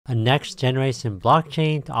a next generation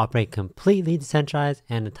blockchain to operate completely decentralized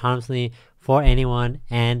and autonomously for anyone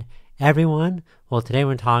and everyone? Well, today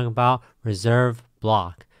we're talking about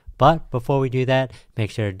ReserveBlock. But before we do that,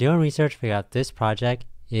 make sure to do research, figure out this project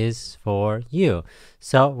is for you.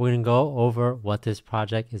 So we're going to go over what this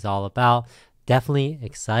project is all about. Definitely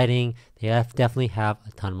exciting. They definitely have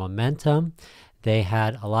a ton of momentum. They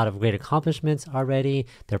had a lot of great accomplishments already.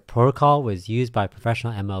 Their protocol was used by a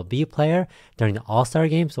professional MLB player during the All-Star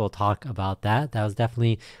game, so we'll talk about that. That was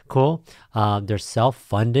definitely cool. They're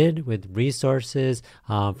self-funded with resources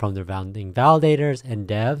from their founding validators and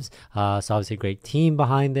devs. So obviously a great team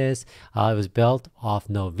behind this. It was built off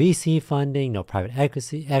no VC funding, no private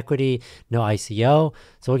equity, no ICO.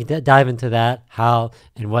 So we can dive into that, how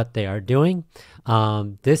and what they are doing.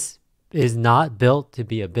 This is not built to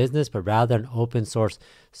be a business, but rather an open source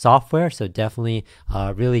software. So definitely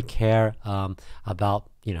really care about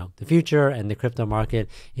the future and the crypto market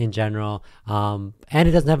in general. And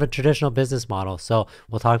it doesn't have a traditional business model. So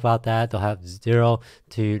we'll talk about that. They'll have 0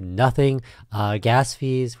 to nothing gas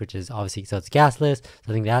fees, which is obviously, so it's gasless. So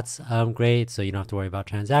I think that's great. So you don't have to worry about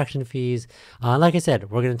transaction fees. Like I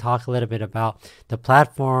said, we're going to talk a little bit about the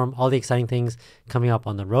platform, all the exciting things coming up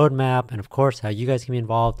on the roadmap, and of course, how you guys can be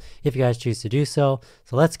involved if you guys choose to do so.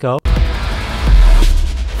 So let's go.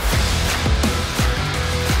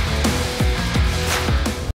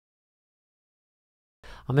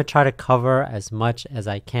 I'm going to try to cover as much as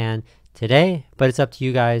I can today, but it's up to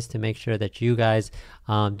you guys to make sure that you guys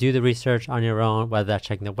do the research on your own, whether that's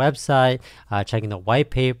checking the website, checking the white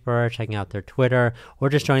paper, checking out their Twitter, or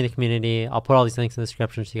just joining the community. I'll put all these links in the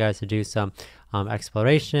description for you guys to do some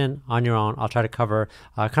exploration on your own. I'll try to cover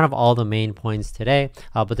kind of all the main points today,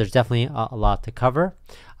 but there's definitely a lot to cover.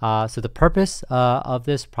 So the purpose of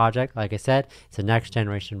this project, like I said, it's a next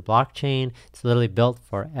generation blockchain. It's literally built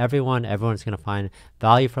for everyone. Everyone's going to find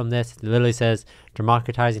value from this. It literally says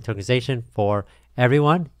democratizing tokenization for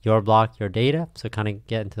everyone, your block, your data. So kind of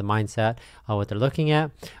get into the mindset of what they're looking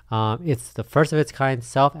at. It's the first of its kind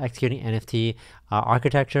self-executing NFT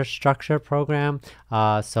architecture structure program.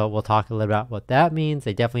 So we'll talk a little about what that means.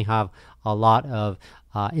 They definitely have a lot of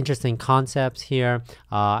interesting concepts here.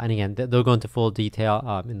 And again, they'll go into full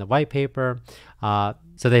detail in the white paper.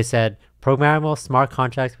 So they said, programmable smart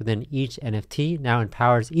contracts within each NFT now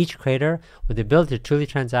empowers each creator with the ability to truly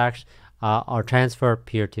transact or transfer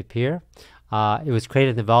peer-to-peer. It was created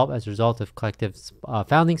and developed as a result of collective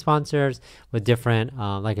founding sponsors with different,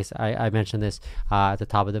 like I mentioned this at the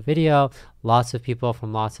top of the video, lots of people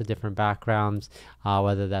from lots of different backgrounds,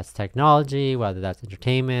 whether that's technology, whether that's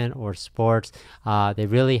entertainment or sports. They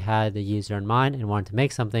really had the user in mind and wanted to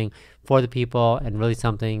make something for the people, and really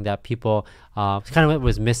something that people kind of what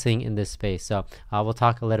was missing in this space. So we'll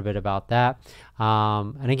talk a little bit about that.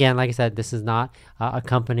 And again, like I said, this is not a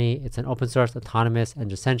company. It's an open source, autonomous, and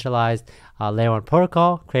decentralized layer 1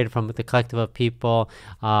 protocol created from the collective of people,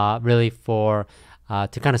 really for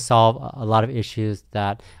to kind of solve a lot of issues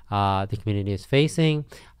that the community is facing.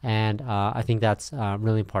 And I think that's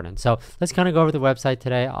really important. So let's kind of go over the website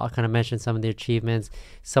today. I'll kind of mention some of the achievements,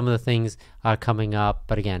 some of the things coming up.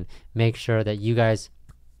 But again, make sure that you guys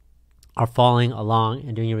are following along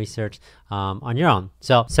and doing your research on your own.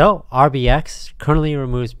 So RBX currently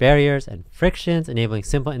removes barriers and frictions, enabling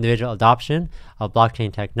simple individual adoption of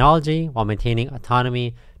blockchain technology while maintaining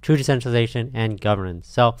autonomy, true decentralization, and governance.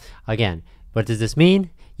 So again, what does this mean?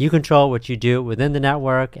 You control what you do within the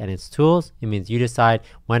network and its tools. It means you decide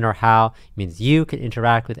when or how. It means you can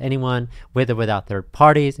interact with anyone with or without third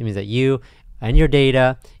parties. It means that you and your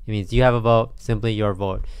data, it means you have a vote, simply your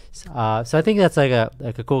vote. So I think that's like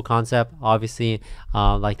a cool concept. Obviously,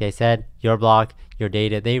 like they said, your block, your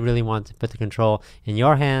data, they really want to put the control in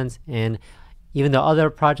your hands. And even though other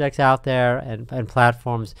projects out there and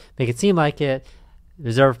platforms make it seem like it,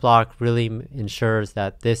 ReserveBlock really ensures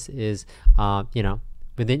that this is,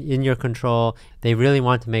 in your control. They really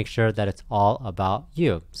want to make sure that it's all about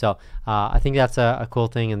you. So I think that's a cool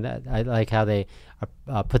thing, and that I like how they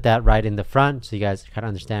put that right in the front, so you guys kind of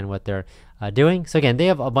understand what they're doing. So again, they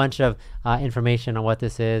have a bunch of information on what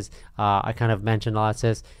this is. I kind of mentioned a lot of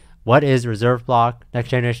this. What is ReserveBlock? Next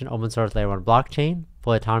generation open source layer 1 blockchain,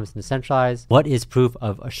 fully autonomous and decentralized. What is proof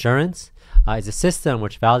of assurance? Is a system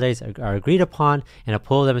which validators are agreed upon, and a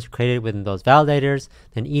pool of them is created within those validators,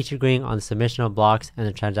 then each agreeing on the submission of blocks and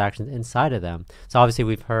the transactions inside of them. So obviously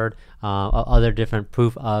we've heard other different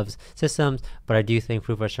proof of systems, but I do think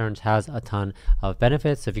proof of assurance has a ton of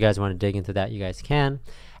benefits. So if you guys want to dig into that, you guys can.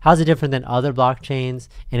 How's it different than other blockchains?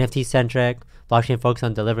 NFT centric, blockchain focus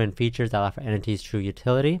on delivering features that allow for NFTs true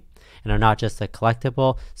utility and are not just a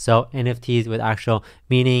collectible. So NFTs with actual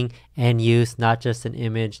meaning and use, not just an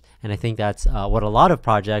image. And I think that's what a lot of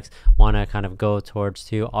projects want to kind of go towards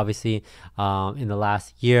too. Obviously, in the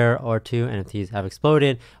last year or two, NFTs have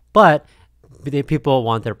exploded, but people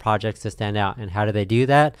want their projects to stand out. And how do they do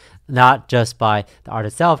that? Not just by the art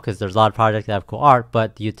itself, because there's a lot of projects that have cool art,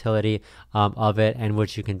 but the utility of it and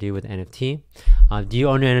what you can do with NFT. Do you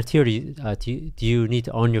own your NFT, or do you need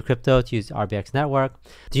to own your crypto to use RBX network?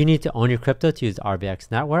 Do you need to own your crypto to use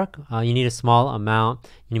RBX network? You need a small amount.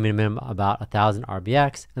 You need a minimum about 1,000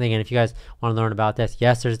 RBX. And again, if you guys want to learn about this,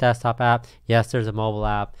 yes, there's a desktop app. Yes, there's a mobile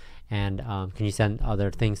app. And can you send other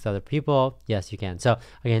things to other people? Yes, you can. So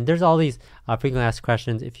again, there's all these frequently asked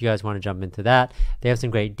questions. If you guys want to jump into that, they have some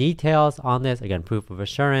great details on this. Again, proof of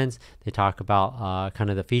assurance. They talk about kind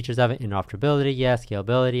of the features of it. Interoperability, yes.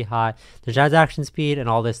 Scalability, high. The transaction speed and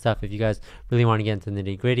all this stuff. If you guys really want to get into the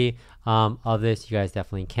nitty gritty of this, you guys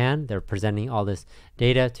definitely can. They're presenting all this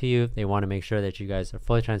data to you. They want to make sure that you guys are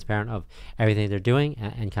fully transparent of everything they're doing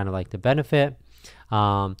and kind of like the benefit.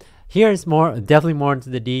 Here's definitely more into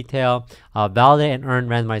the detail. Validate and earn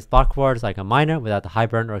randomized block rewards like a miner without the high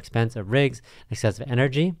burn or expense of rigs and excessive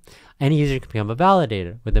energy. Any user can become a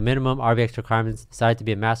validator with the minimum RBX requirements. Decide to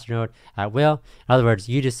be a masternode at will. In other words,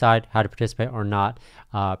 you decide how to participate or not,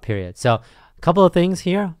 period. So a couple of things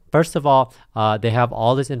here. First of all, they have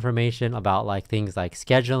all this information about like things like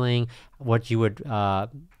scheduling, what you would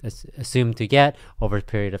assume to get over a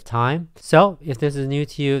period of time. So if this is new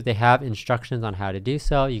to you, they have instructions on how to do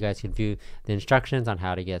so. You guys can view the instructions on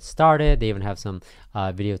how to get started. They even have some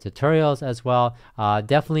video tutorials as well.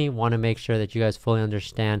 Definitely want to make sure that you guys fully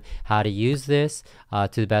understand how to use this to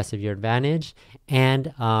the best of your advantage,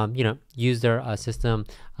 and use their system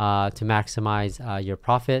to maximize your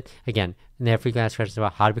profit. Again, and they have frequently asked questions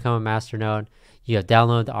about how to become a masternode. You have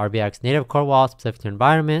download the RBX native core wallet specific to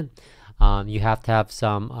environment. You have to have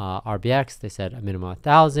some RBX. They said a minimum of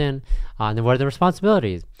 1,000. And then what are the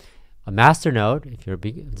responsibilities? A masternode, if you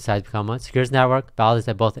decide to become one, secures network, validates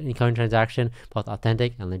that both incoming transaction, both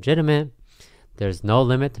authentic and legitimate. There's no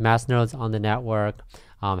limit to masternodes on the network.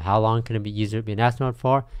 How long can user be a masternode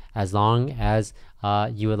for? As long as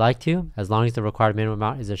you would like to, as long as the required minimum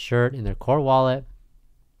amount is assured in their core wallet.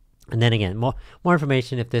 And then again, more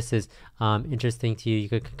information if this is interesting to you. You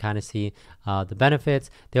could kind of see the benefits.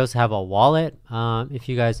 They also have a wallet if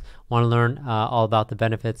you guys want to learn all about the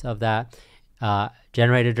benefits of that.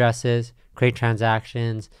 Generate addresses, create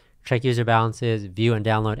transactions, check user balances, view and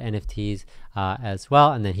download NFTs as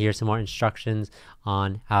well. And then here's some more instructions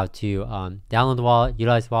on how to download the wallet,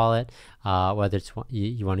 utilize the wallet, whether it's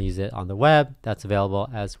you want to use it on the web, that's available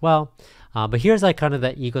as well. But here's like kind of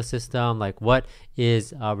the ecosystem, like what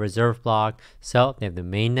is ReserveBlock. So they have the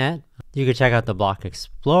mainnet. You can check out the Block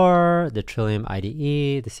Explorer, the Trillium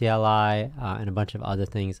IDE, the CLI, and a bunch of other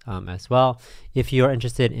things as well. If you're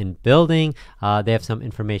interested in building, they have some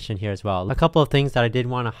information here as well. A couple of things that I did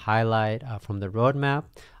want to highlight from the roadmap.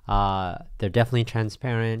 They're definitely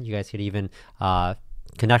transparent. You guys could even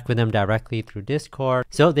connect with them directly through Discord.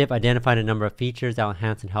 So they've identified a number of features that will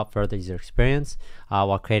enhance and help further user experience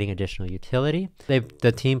while creating additional utility.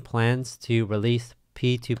 The team plans to release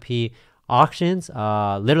P2P auctions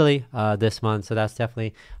literally this month, so that's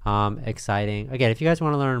definitely exciting. Again, if you guys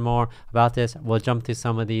want to learn more about this, we'll jump to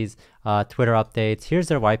some of these Twitter updates. Here's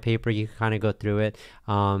their white paper. You can kind of go through it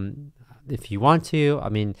if you want to. I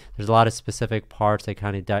mean, there's a lot of specific parts that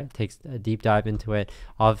kind of takes a deep dive into it.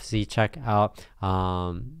 Obviously, check out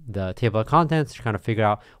the table of contents to kind of figure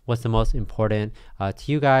out what's the most important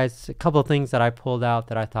to you guys. A couple of things that I pulled out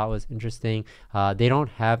that I thought was interesting. They don't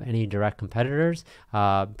have any direct competitors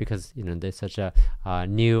because there's such a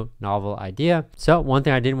new novel idea. So one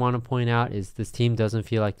thing I did want to point out is this team doesn't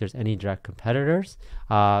feel like there's any direct competitors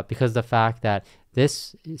because the fact that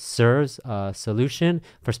this serves a solution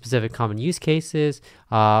for specific common use cases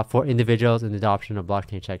for individuals in the adoption of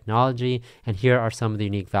blockchain technology. And here are some of the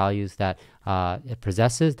unique values that it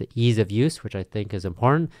possesses. The ease of use, which I think is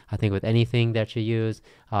important. I think with anything that you use,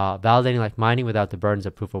 validating like mining without the burdens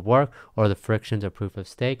of proof of work or the frictions of proof of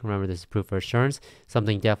stake. Remember, this is proof of assurance,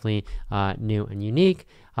 something definitely new and unique.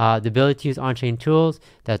 The ability to use on-chain tools,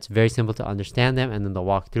 that's very simple to understand them, and then they'll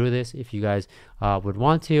walk through this if you guys would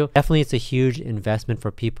want to. Definitely, it's a huge investment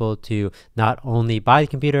for people to not only buy the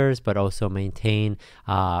computers, but also maintain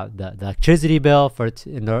the electricity bill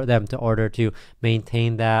in order to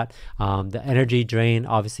maintain that. the energy drain.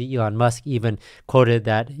 Obviously, Elon Musk even quoted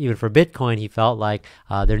that even for Bitcoin, he felt like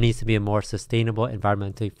there needs to be a more sustainable,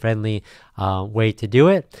 environmentally friendly way to do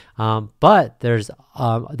it. But there's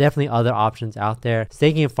definitely other options out there.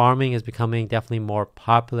 Staking and farming is becoming definitely more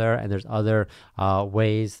popular, and there's other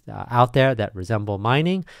ways out there that resemble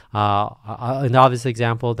mining. An obvious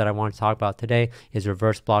example that I want to talk about today is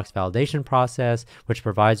ReserveBlock's validation process, which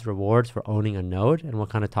provides rewards for owning a node, and we'll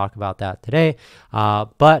kind of talk about that today.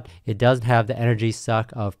 But it doesn't have the energy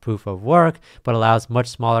suck of proof of work, but allows much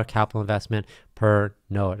smaller capital investment per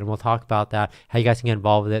node, and we'll talk about that, how you guys can get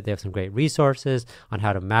involved with it. They have some great resources on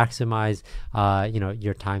how to maximize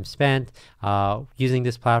your time spent using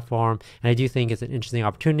this platform, and I do think it's an interesting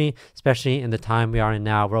opportunity, especially in the time we are in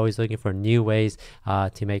now. We're always looking for new ways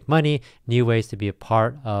to make money, new ways to be a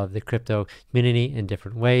part of the crypto community in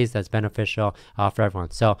different ways that's beneficial for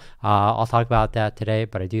everyone. So I'll talk about that today,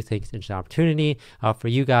 but I do think it's an interesting opportunity for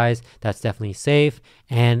you guys that's definitely safe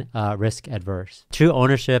and risk adverse. True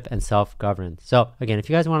ownership and self-governance. So again, if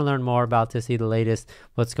you guys want to learn more about this, see the latest,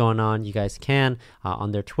 what's going on, you guys can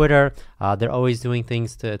on their Twitter. They're always doing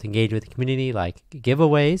things to engage with the community, like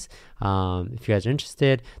giveaways. If you guys are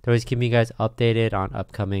interested, they're always keeping you guys updated on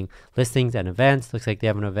upcoming listings and events. Looks like they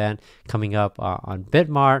have an event coming up on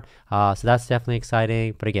Bitmart, so that's definitely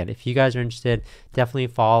exciting. But again, if you guys are interested, definitely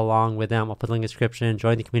follow along with them. I'll put the link in the description,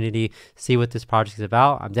 join the community, see what this project is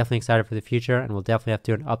about. I'm definitely excited for the future, and we'll definitely have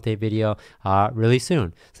to do an update video really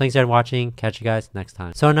soon. So thanks for watching. Catch you guys next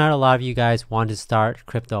time. So not a lot of you guys want to start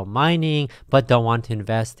crypto mining, but don't want to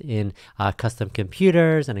invest in custom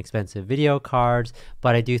computers and expensive video cards.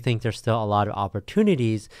 But I do think there's still a lot of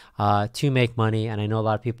opportunities to make money, and I know a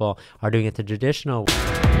lot of people are doing it the traditional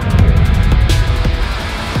way.